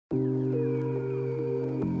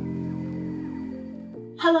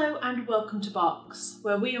Hello and welcome to Box,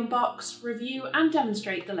 where we unbox, review and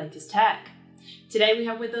demonstrate the latest tech. Today we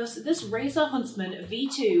have with us this Razer Huntsman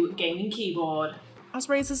V2 gaming keyboard. As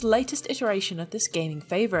Razer's latest iteration of this gaming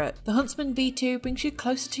favourite, the Huntsman V2 brings you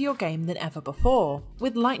closer to your game than ever before.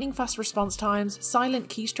 With lightning fast response times, silent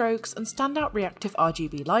keystrokes and standout reactive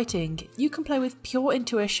RGB lighting, you can play with pure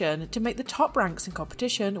intuition to make the top ranks in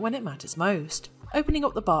competition when it matters most. Opening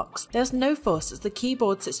up the box, there's no fuss as the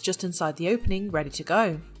keyboard sits just inside the opening, ready to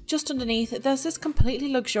go. Just underneath, there's this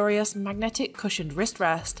completely luxurious magnetic cushioned wrist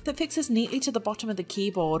rest that fixes neatly to the bottom of the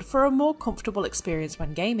keyboard for a more comfortable experience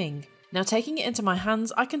when gaming. Now taking it into my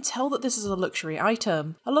hands, I can tell that this is a luxury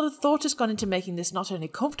item. A lot of thought has gone into making this not only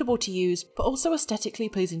comfortable to use, but also aesthetically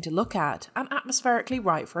pleasing to look at, and atmospherically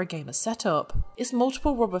right for a gamer's setup. Its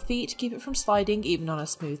multiple rubber feet keep it from sliding even on a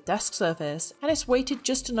smooth desk surface, and it's weighted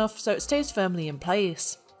just enough so it stays firmly in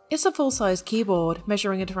place. It's a full-size keyboard,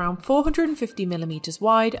 measuring at around 450mm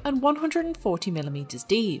wide and 140mm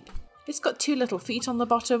deep. It's got two little feet on the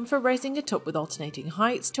bottom for raising it up with alternating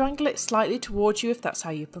heights to angle it slightly towards you if that's how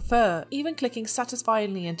you prefer, even clicking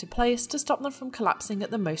satisfyingly into place to stop them from collapsing at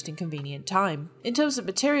the most inconvenient time. In terms of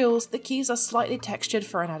materials, the keys are slightly textured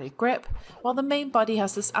for an added grip, while the main body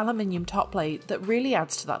has this aluminium top plate that really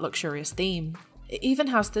adds to that luxurious theme. It even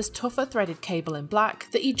has this tougher threaded cable in black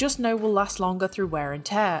that you just know will last longer through wear and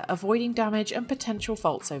tear, avoiding damage and potential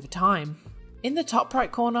faults over time. In the top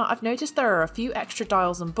right corner, I've noticed there are a few extra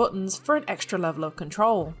dials and buttons for an extra level of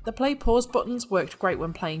control. The play-pause buttons worked great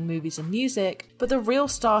when playing movies and music, but the real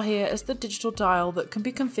star here is the digital dial that can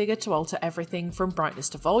be configured to alter everything from brightness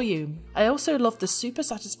to volume. I also love the super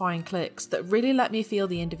satisfying clicks that really let me feel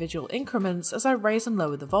the individual increments as I raise and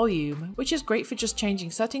lower the volume, which is great for just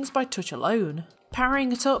changing settings by touch alone.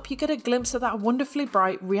 Powering it up, you get a glimpse of that wonderfully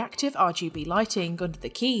bright reactive RGB lighting under the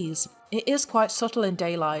keys. It is quite subtle in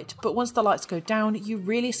daylight, but once the lights go down, you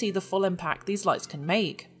really see the full impact these lights can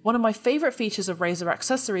make. One of my favourite features of Razer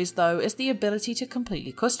accessories though is the ability to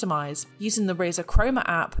completely customise. Using the Razer Chroma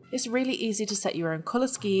app, it's really easy to set your own colour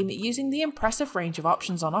scheme using the impressive range of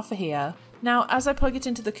options on offer here. Now, as I plug it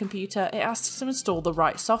into the computer, it asks to install the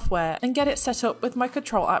right software and get it set up with my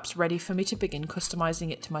control apps ready for me to begin customising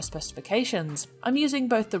it to my specifications. I'm using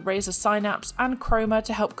both the Razer Synapse and Chroma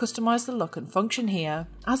to help customise the look and function here.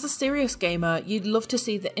 As a serious gamer, you'd love to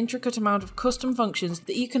see the intricate amount of custom functions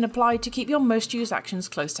that you can apply to keep your most used actions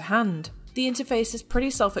close to hand. The interface is pretty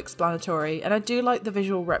self-explanatory, and I do like the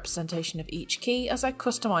visual representation of each key as I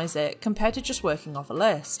customise it compared to just working off a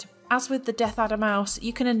list. As with the Death Adder mouse,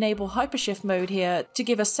 you can enable Hypershift mode here to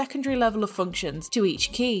give a secondary level of functions to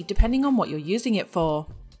each key depending on what you're using it for.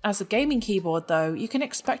 As a gaming keyboard though, you can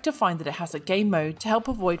expect to find that it has a game mode to help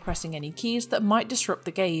avoid pressing any keys that might disrupt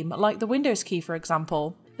the game, like the Windows key for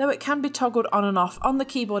example, though it can be toggled on and off on the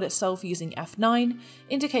keyboard itself using F9,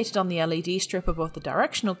 indicated on the LED strip above the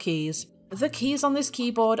directional keys. The keys on this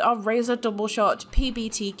keyboard are Razer Doubleshot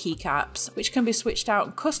PBT Keycaps, which can be switched out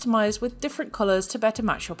and customised with different colours to better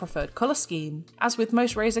match your preferred colour scheme. As with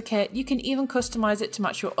most Razer kit, you can even customise it to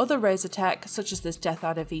match your other Razer tech, such as this Death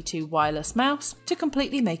Adder V2 wireless mouse, to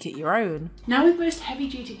completely make it your own. Now with most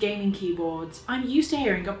heavy-duty gaming keyboards, I'm used to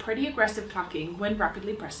hearing a pretty aggressive clacking when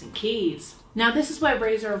rapidly pressing keys. Now this is where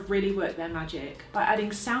Razer have really worked their magic, by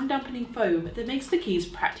adding sound dampening foam that makes the keys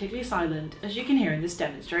practically silent, as you can hear in this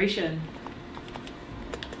demonstration.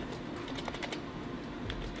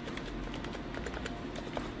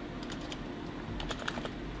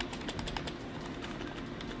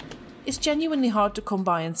 It's genuinely hard to come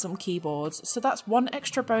by in some keyboards, so that's one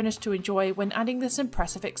extra bonus to enjoy when adding this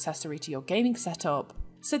impressive accessory to your gaming setup.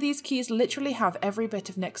 So these keys literally have every bit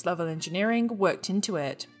of next level engineering worked into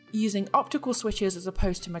it, using optical switches as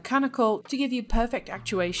opposed to mechanical to give you perfect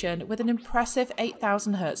actuation with an impressive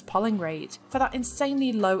 8000Hz polling rate for that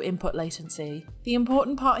insanely low input latency. The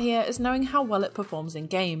important part here is knowing how well it performs in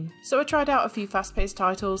game, so I tried out a few fast-paced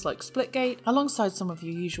titles like Splitgate alongside some of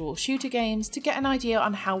your usual shooter games to get an idea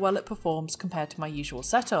on how well it performs compared to my usual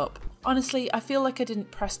setup. Honestly, I feel like I didn't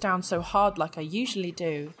press down so hard like I usually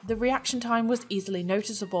do. The reaction time was easily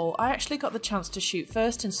noticeable. I actually got the chance to shoot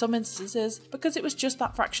first in some instances because it was just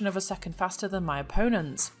that fraction of a second faster than my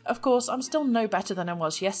opponents. Of course, I'm still no better than I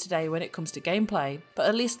was yesterday when it comes to gameplay, but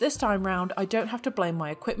at least this time round I don't have to blame my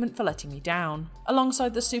equipment for letting me down.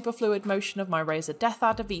 Alongside the super fluid motion of my Razer Death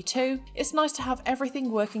Adder V2, it's nice to have everything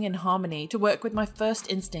working in harmony to work with my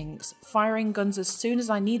first instincts, firing guns as soon as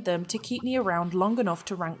I need them to keep me around long enough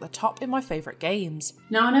to rank the top in my favourite games.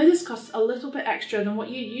 Now I know this costs a little bit extra than what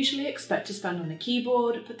you usually expect to spend on a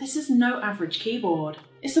keyboard, but this is no average keyboard.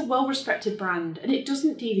 It's a well-respected brand and it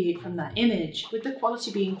doesn't deviate from that image, with the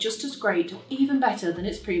quality being just as great or even better than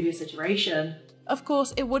its previous iteration. Of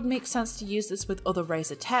course, it would make sense to use this with other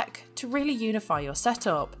Razer tech to really unify your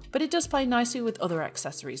setup, but it does play nicely with other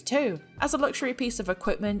accessories too. As a luxury piece of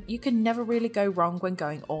equipment, you can never really go wrong when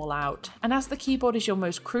going all out, and as the keyboard is your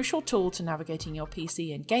most crucial tool to navigating your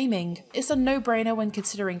PC and gaming, it's a no-brainer when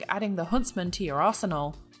considering adding the Huntsman to your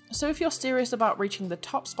arsenal. So if you're serious about reaching the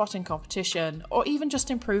top spot in competition, or even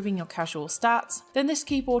just improving your casual stats, then this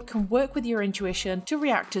keyboard can work with your intuition to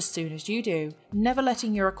react as soon as you do, never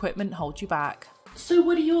letting your equipment hold you back. So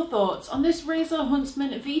what are your thoughts on this Razer Huntsman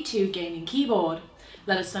V2 gaming keyboard?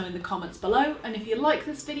 Let us know in the comments below, and if you like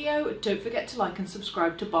this video, don't forget to like and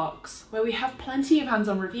subscribe to Box, where we have plenty of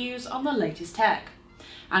hands-on reviews on the latest tech.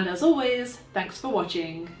 And as always, thanks for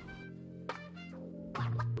watching.